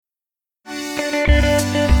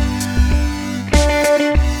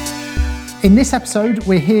In this episode,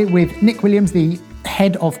 we're here with Nick Williams, the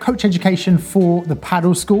head of coach education for the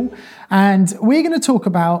Padel School, and we're going to talk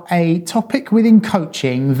about a topic within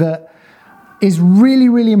coaching that is really,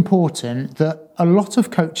 really important that a lot of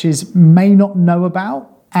coaches may not know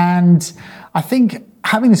about. And I think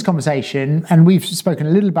having this conversation, and we've spoken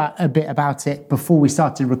a bit about it before we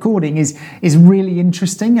started recording, is really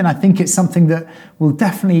interesting. And I think it's something that will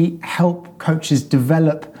definitely help coaches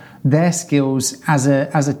develop their skills as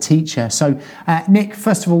a teacher. So, Nick,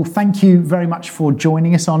 first of all, thank you very much for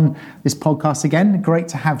joining us on this podcast again. Great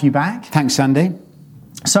to have you back. Thanks, Sandy.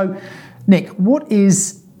 So, Nick, what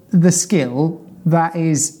is the skill that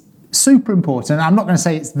is super important? I'm not going to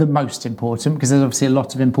say it's the most important because there's obviously a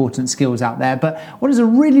lot of important skills out there, but what is a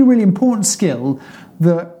really, really important skill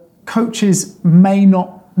that coaches may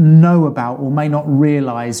not know about or may not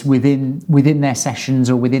realise within their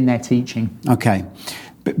sessions or within their teaching? Okay.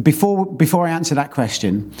 Before I answer that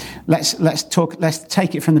question, let's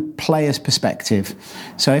take it from the player's perspective.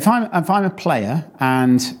 So if I'm a player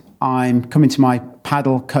and I'm coming to my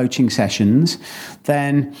paddle coaching sessions,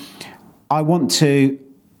 then I want to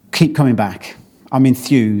keep coming back. I'm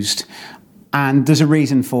enthused, and there's a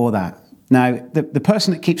reason for that. Now, the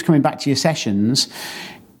person that keeps coming back to your sessions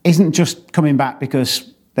isn't just coming back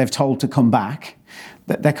because they've told to come back.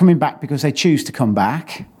 They're coming back because they choose to come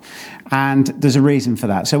back, and there's a reason for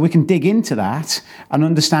that. So we can dig into that and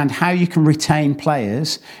understand how you can retain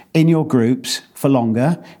players in your groups for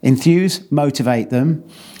longer, enthuse, motivate them,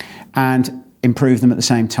 and improve them at the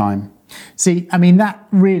same time. See, I mean, that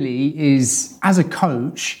really is, as a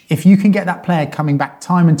coach, if you can get that player coming back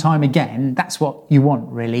time and time again, that's what you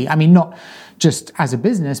want, really. I mean, not just as a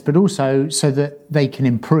business, but also so that they can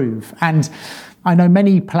improve. And I know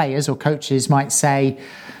many players or coaches might say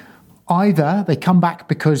either they come back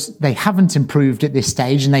because they haven't improved at this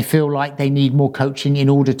stage and they feel like they need more coaching in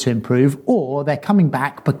order to improve, or they're coming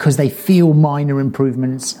back because they feel minor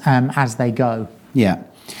improvements as they go. Yeah.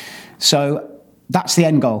 So that's the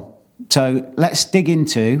end goal. So let's dig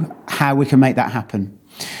into how we can make that happen.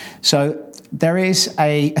 So there is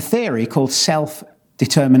a theory called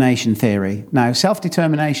self-determination theory. Now,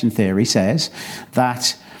 self-determination theory says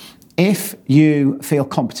that if you feel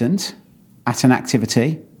competent at an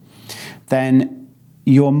activity, then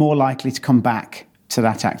you're more likely to come back to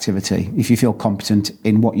that activity if you feel competent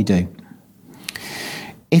in what you do.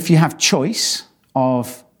 If you have choice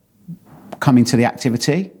of coming to the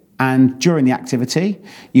activity, and during the activity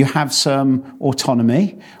you have some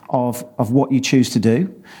autonomy of what you choose to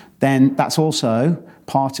do, then that's also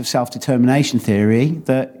part of self-determination theory,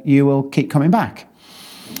 that you will keep coming back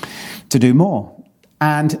to do more.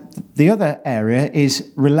 And the other area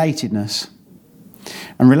is relatedness.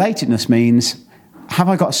 And relatedness means, have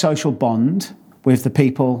I got a social bond with the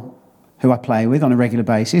people who I play with on a regular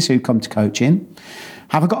basis, who come to coaching?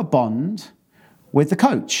 Have I got a bond with the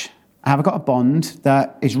coach? Have I got a bond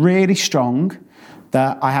that is really strong,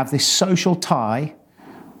 that I have this social tie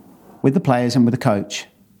with the players and with the coach?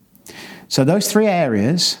 So those three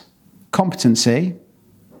areas, competency,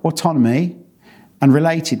 autonomy, and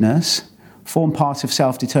relatedness, form part of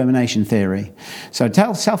self-determination theory. So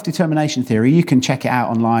self-determination theory, you can check it out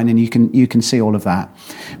online and you can see all of that.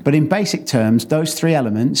 But in basic terms, those three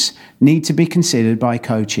elements need to be considered by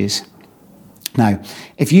coaches. Now,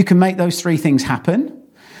 if you can make those three things happen,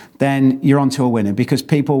 then you're onto a winner, because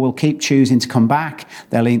people will keep choosing to come back.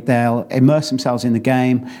 They'll immerse themselves in the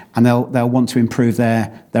game, and they'll want to improve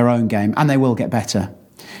their own game, and they will get better,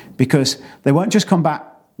 because they won't just come back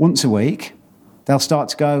once a week. They'll start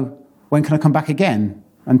to go, when can I come back again?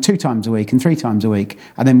 And 2 times a week and 3 times a week.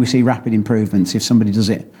 And then we see rapid improvements if somebody does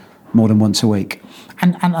it more than once a week.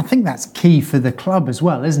 And I think that's key for the club as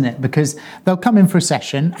well, isn't it? Because they'll come in for a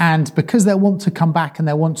session, and because they'll want to come back and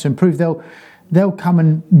they'll want to improve, they'll come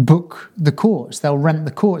and book the course, they'll rent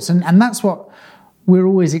the course. And that's what we're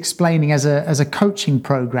always explaining as a coaching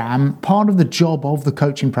program. Part of the job of the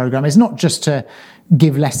coaching program is not just to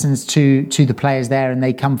give lessons to the players there and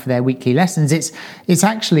they come for their weekly lessons. It's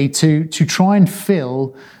actually to try and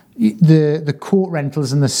fill the court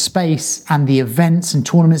rentals and the space and the events and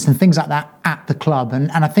tournaments and things like that at the club. And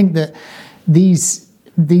I think that these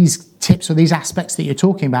tips or these aspects that you're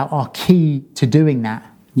talking about are key to doing that.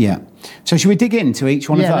 Yeah. So should we dig into each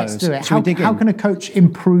one of those? Yeah, let's do it. How can a coach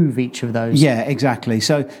improve each of those? Yeah, exactly.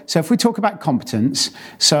 So if we talk about competence,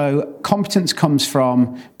 so competence comes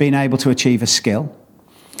from being able to achieve a skill.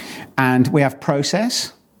 And we have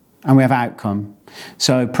process and we have outcome.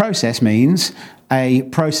 So process means a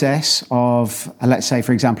process of, let's say,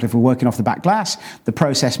 for example, if we're working off the back glass, the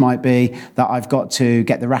process might be that I've got to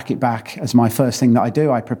get the racket back as my first thing that I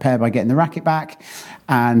do. I prepare by getting the racket back,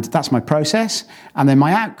 and that's my process. And then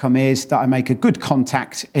my outcome is that I make a good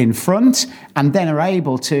contact in front and then are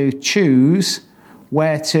able to choose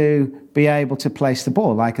where to be able to place the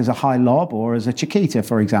ball, like as a high lob or as a Chiquita,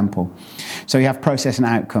 for example. So you have process and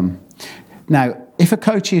outcome. Now, if a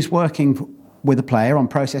coach is working with a player on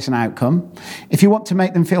process and outcome, if you want to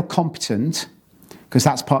make them feel competent, because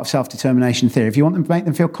that's part of self-determination theory, if you want them to make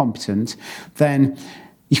them feel competent, then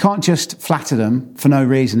you can't just flatter them for no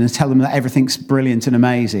reason and tell them that everything's brilliant and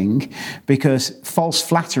amazing, because false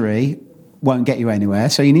flattery won't get you anywhere.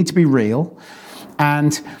 So you need to be real.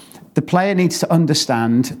 And the player needs to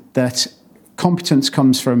understand that competence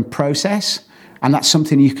comes from process, and that's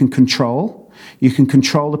something you can control. You can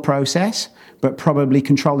control the process, but probably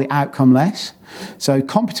control the outcome less. So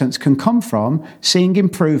competence can come from seeing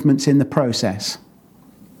improvements in the process.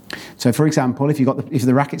 So, for example, if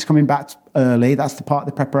the racket's coming back early, that's the part of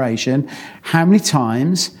the preparation. How many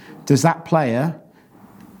times does that player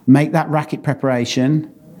make that racket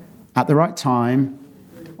preparation at the right time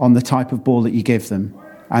on the type of ball that you give them?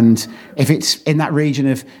 And if it's in that region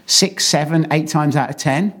of 6, 7, 8 times out of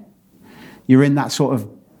 10, you're in that sort of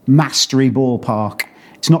mastery ballpark.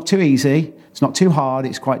 It's not too easy, it's not too hard,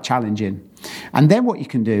 it's quite challenging. And then what you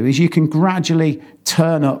can do is you can gradually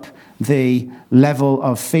turn up the level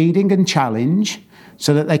of feeding and challenge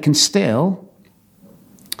so that they can still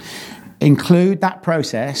include that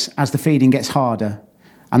process as the feeding gets harder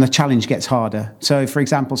and the challenge gets harder. So, for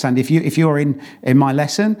example, Sandy, if you're in my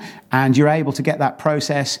lesson and you're able to get that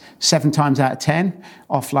process 7 times out of 10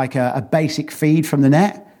 off like a basic feed from the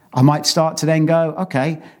net, I might start to then go,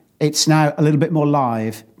 okay, it's now a little bit more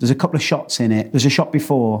live. There's a couple of shots in it. There's a shot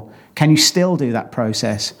before. Can you still do that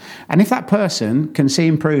process? And if that person can see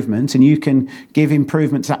improvement and you can give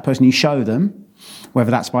improvement to that person, you show them,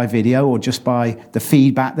 whether that's by video or just by the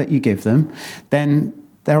feedback that you give them, then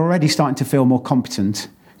they're already starting to feel more competent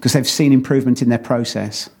because they've seen improvement in their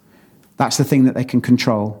process. That's the thing that they can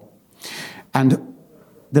control. And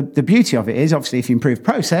the beauty of it is, obviously, if you improve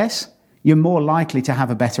process, you're more likely to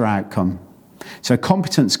have a better outcome. So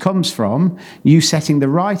competence comes from you setting the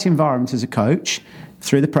right environment as a coach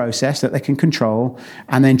through the process that they can control,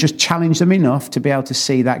 and then just challenge them enough to be able to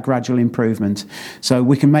see that gradual improvement. So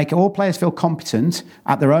we can make all players feel competent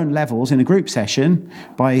at their own levels in a group session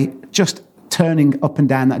by just turning up and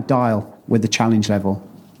down that dial with the challenge level.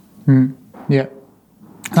 Yeah,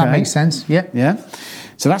 that makes sense. Yeah.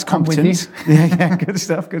 So that's competence. Yeah, good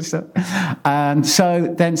stuff. And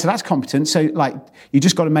so that's competence. So like you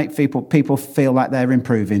just got to make people feel like they're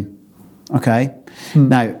improving. Okay.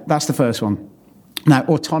 Now that's the first one. Now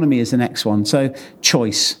autonomy is the next one. So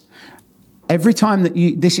choice. Every time that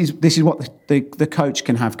this is what the coach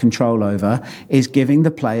can have control over, is giving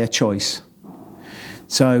the player choice.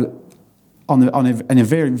 So in a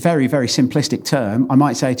very, very, very simplistic term, I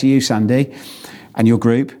might say to you, Sandy, and your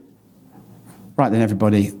group, right then,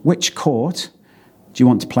 everybody, which court do you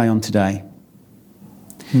want to play on today?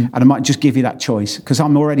 And I might just give you that choice because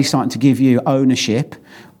I'm already starting to give you ownership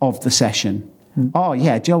of the session. Oh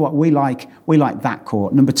yeah, do you know what? We like that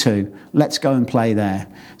court, number 2. Let's go and play there.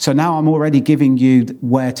 So now I'm already giving you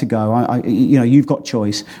where to go. You've got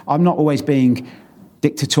choice. I'm not always being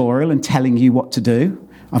dictatorial and telling you what to do.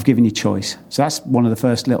 I've given you choice. So that's one of the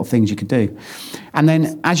first little things you could do. And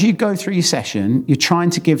then as you go through your session, you're trying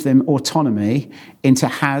to give them autonomy into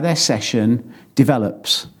how their session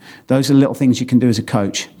develops. Those are little things you can do as a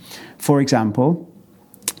coach. For example,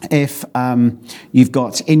 if you've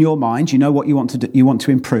got in your mind, you know what you want to do, you want to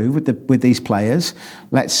improve with these players.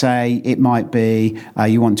 Let's say it might be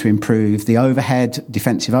you want to improve the overhead,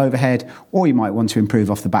 defensive overhead, or you might want to improve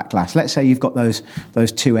off the back glass. Let's say you've got those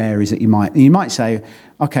 2 areas that you might say,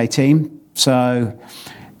 okay, team. So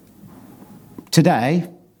today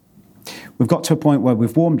we've got to a point where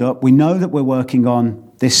we've warmed up. We know that we're working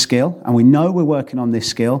on this skill, and we know we're working on this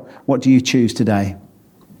skill. What do you choose today?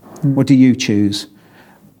 What do you choose?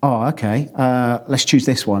 Oh, okay, let's choose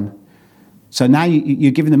this one. So now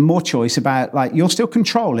you're giving them more choice about, like, you're still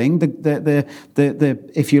controlling the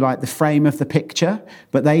if you like, the frame of the picture,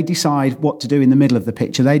 but they decide what to do in the middle of the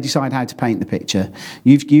picture. They decide how to paint the picture.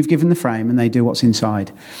 You've given the frame and they do what's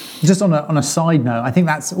inside. Just on a side note, I think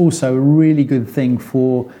that's also a really good thing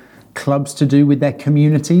for clubs to do with their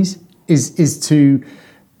communities is to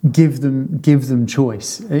give them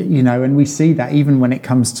choice, and we see that even when it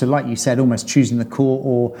comes to, like you said, almost choosing the court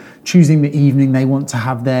or choosing the evening they want to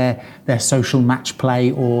have their social match play,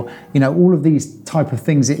 or all of these type of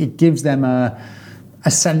things. It gives them a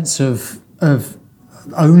sense of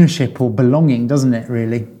ownership or belonging, doesn't it,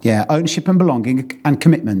 really? Yeah, ownership and belonging and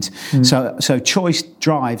commitment. So choice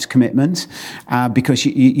drives commitment because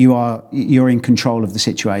you're in control of the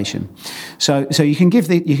situation. So you can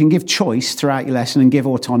give choice throughout your lesson and give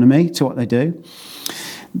autonomy to what they do.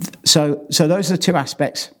 So those are the two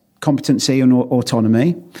aspects: competency and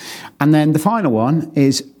autonomy. And then the final one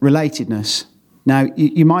is relatedness. Now,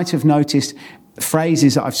 you might have noticed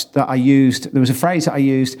phrases that I used. There was a phrase that I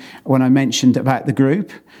used when I mentioned about the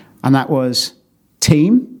group, and that was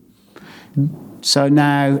team. So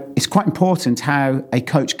now it's quite important how a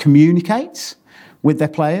coach communicates with their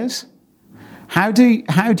players. How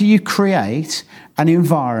do you create an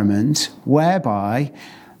environment whereby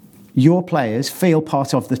your players feel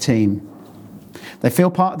part of the team? They feel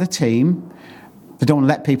part of the team. They don't want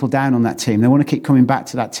to let people down on that team. They want to keep coming back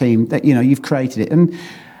to that team that, you've created it.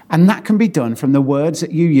 And that can be done from the words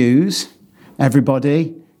that you use,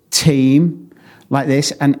 everybody, team, like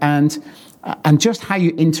this, and just how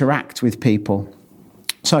you interact with people.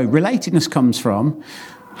 So relatedness comes from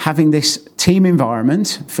having this team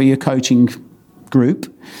environment for your coaching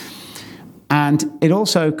group. And it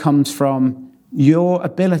also comes from your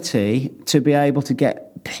ability to be able to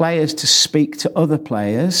get players to speak to other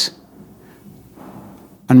players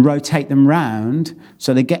and rotate them round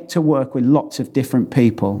so they get to work with lots of different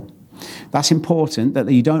people. That's important, that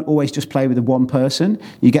you don't always just play with the one person.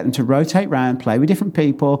 You get them to rotate round, play with different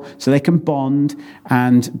people so they can bond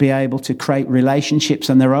and be able to create relationships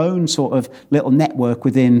and their own sort of little network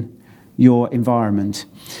within your environment.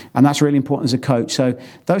 And that's really important as a coach. So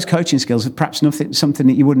those coaching skills are perhaps something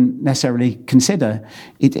that you wouldn't necessarily consider.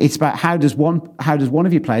 It's about how does one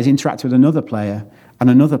of your players interact with another player and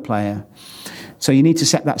another player. So you need to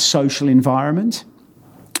set that social environment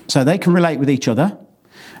so they can relate with each other.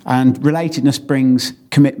 And relatedness brings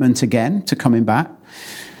commitment again to coming back.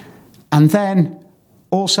 And then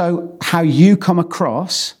also how you come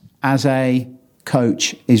across as a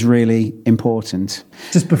coach is really important.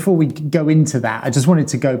 Just before we go into that, I just wanted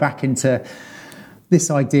to go back into this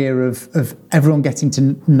idea of everyone getting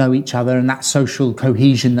to know each other and that social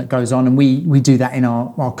cohesion that goes on. And we do that in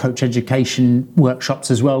our coach education workshops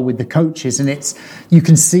as well with the coaches. And you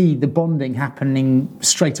can see the bonding happening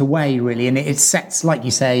straight away, really. And it sets, like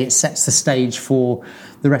you say, it sets the stage for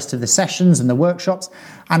the rest of the sessions and the workshops.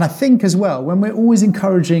 And I think as well, when we're always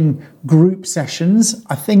encouraging group sessions,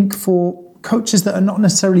 I think for coaches that are not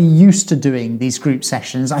necessarily used to doing these group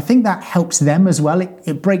sessions, I think that helps them as well.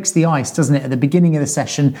 It breaks the ice, doesn't it? At the beginning of the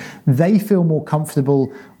session, they feel more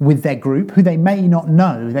comfortable with their group, who they may not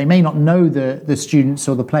know. They may not know the students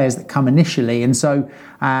or the players that come initially. And so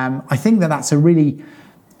I think that's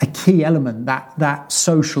a key element, that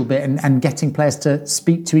social bit and getting players to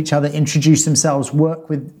speak to each other, introduce themselves, work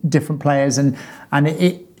with different players. And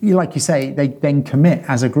it, like you say, they then commit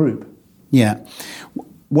as a group. Yeah.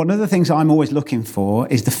 One of the things I'm always looking for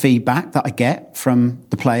is the feedback that I get from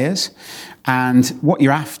the players and what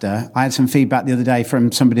you're after. I had some feedback the other day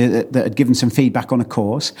from somebody that had given some feedback on a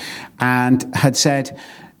course and had said,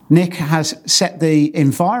 Nick has set the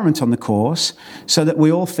environment on the course so that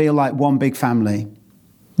we all feel like one big family.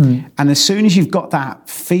 And as soon as you've got that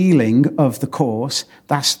feeling of the course,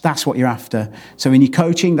 that's what you're after. So in your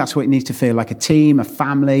coaching, that's what it needs to feel like: a team, a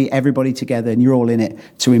family, everybody together, and you're all in it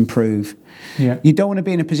to improve. Yeah. You don't want to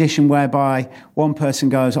be in a position whereby one person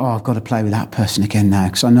goes, oh, I've got to play with that person again now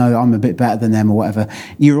because I know I'm a bit better than them or whatever.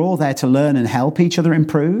 You're all there to learn and help each other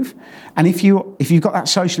improve. And if you've got that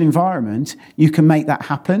social environment, you can make that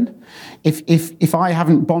happen. If I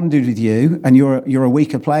haven't bonded with you and you're a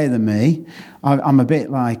weaker player than me, I'm a bit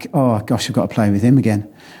like, oh gosh, I've got to play with him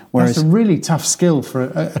again. Whereas, that's a really tough skill for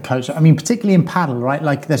a coach. I mean, particularly in paddle, right?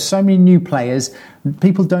 Like there's so many new players.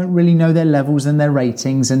 People don't really know their levels and their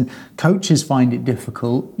ratings, and coaches find it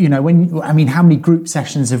difficult. You know, how many group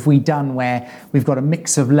sessions have we done where we've got a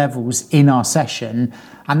mix of levels in our session,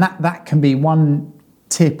 and that can be one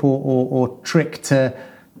tip or trick to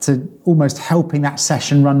almost helping that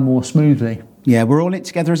session run more smoothly. Yeah, we're all in it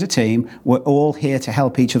together as a team. We're all here to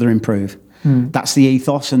help each other improve. That's the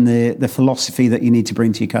ethos and the philosophy that you need to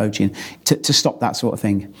bring to your coaching to stop that sort of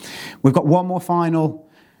thing. We've got one more final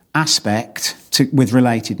aspect with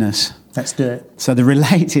relatedness. Let's do it. So the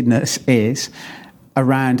relatedness is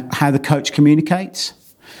around how the coach communicates.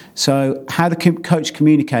 So how the coach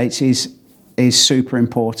communicates is super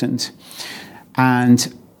important.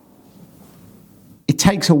 And it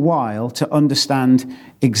takes a while to understand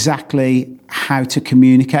exactly how to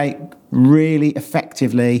communicate really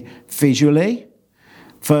effectively, visually,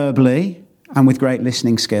 verbally, and with great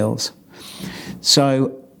listening skills.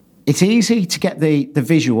 So it's easy to get the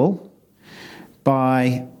visual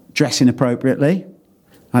by dressing appropriately.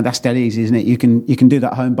 That's dead easy, isn't it? You can do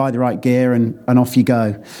that at home, buy the right gear, and off you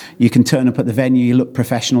go. You can turn up at the venue, you look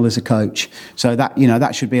professional as a coach. So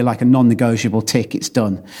that should be like a non-negotiable tick. It's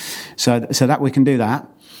done. So that we can do that,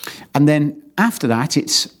 and then after that,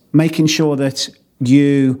 it's making sure that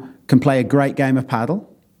you can play a great game of paddle,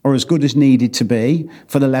 or as good as needed to be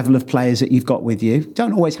for the level of players that you've got with you.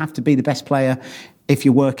 Don't always have to be the best player if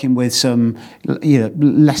you're working with some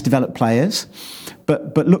less developed players,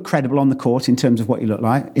 but look credible on the court in terms of what you look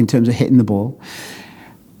like, in terms of hitting the ball.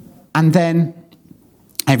 And then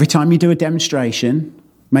every time you do a demonstration,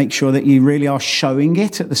 make sure that you really are showing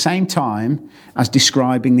it at the same time as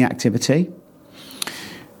describing the activity.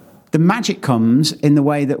 The magic comes in the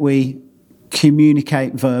way that we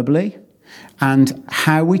communicate verbally and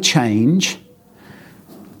how we change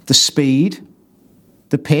the speed,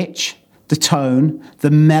 the pitch, the tone,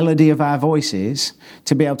 the melody of our voices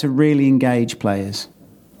to be able to really engage players.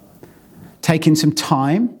 Taking some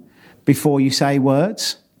time before you say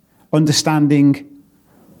words, understanding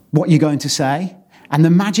what you're going to say, and the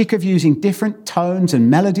magic of using different tones and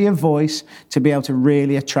melody of voice to be able to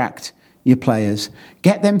really attract your players.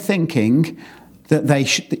 Get them thinking that they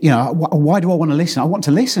should, why do I want to listen? I want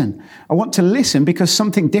to listen. I want to listen because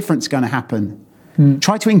something different's going to happen.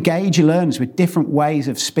 Try to engage your learners with different ways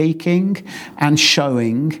of speaking and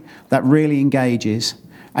showing that really engages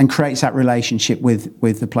and creates that relationship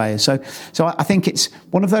with the players. So I think it's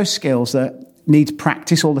one of those skills that needs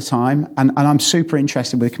practice all the time, and I'm super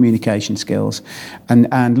interested with communication skills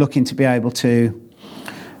and looking to be able to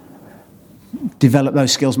develop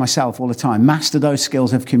those skills myself all the time, master those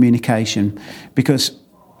skills of communication, because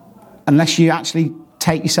unless you actually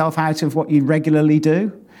take yourself out of what you regularly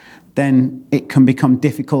do, then it can become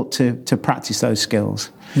difficult to practice those skills.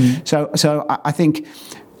 So I think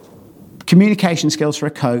communication skills for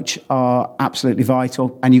a coach are absolutely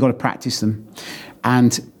vital, and you've got to practice them.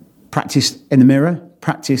 And practice in the mirror,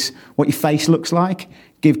 practice what your face looks like,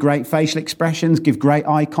 give great facial expressions, give great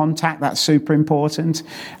eye contact, that's super important.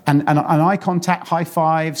 And eye contact, high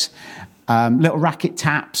fives, little racket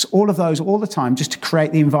taps, all of those all the time, just to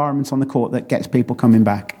create the environment on the court that gets people coming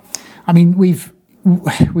back. I mean, we've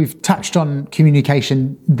touched on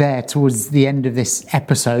communication there towards the end of this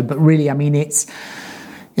episode, but really, I mean, it's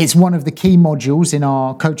one of the key modules in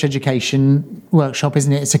our coach education workshop,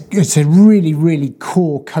 isn't it? It's a really, really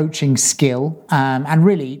core coaching skill, and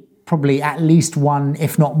really probably at least one,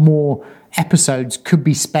 if not more, episodes could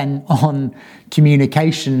be spent on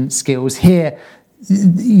communication skills. Here,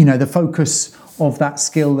 the focus of that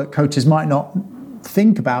skill that coaches might not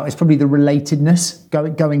think about is probably the relatedness,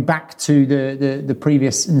 going back to the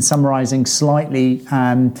previous and summarising slightly,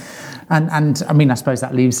 and I mean, I suppose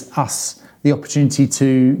that leaves us the opportunity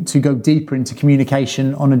to go deeper into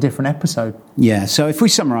communication on a different episode. Yeah, so if we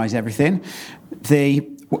summarise everything,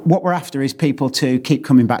 what we're after is people to keep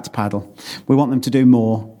coming back to paddle. We want them to do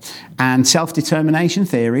more. And self-determination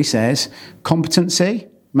theory says competency,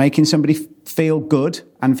 making somebody feel good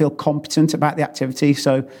and feel competent about the activity.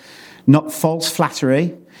 So not false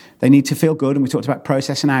flattery. They need to feel good, and we talked about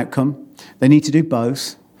process and outcome. They need to do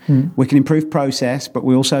both. We can improve process, but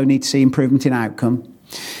we also need to see improvement in outcome.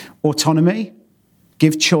 Autonomy,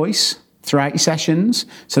 give choice throughout your sessions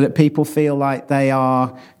so that people feel like they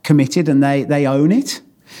are committed and they own it.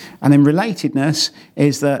 And then relatedness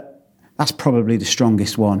is that's probably the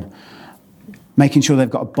strongest one. Making sure they've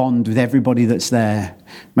got a bond with everybody that's there.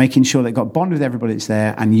 Making sure they've got a bond with everybody that's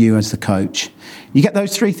there and you as the coach. You get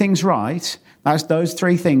those three things right, those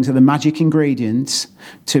three things are the magic ingredients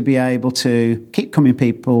to be able to keep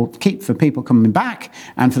for people coming back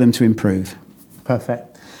and for them to improve.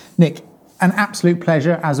 Perfect. Nick, an absolute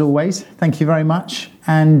pleasure as always. Thank you very much.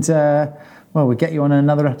 And we'll get you on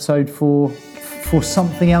another episode for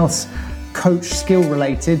something else coach skill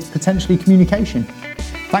related, potentially communication.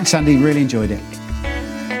 Thanks, Andy. Really enjoyed it.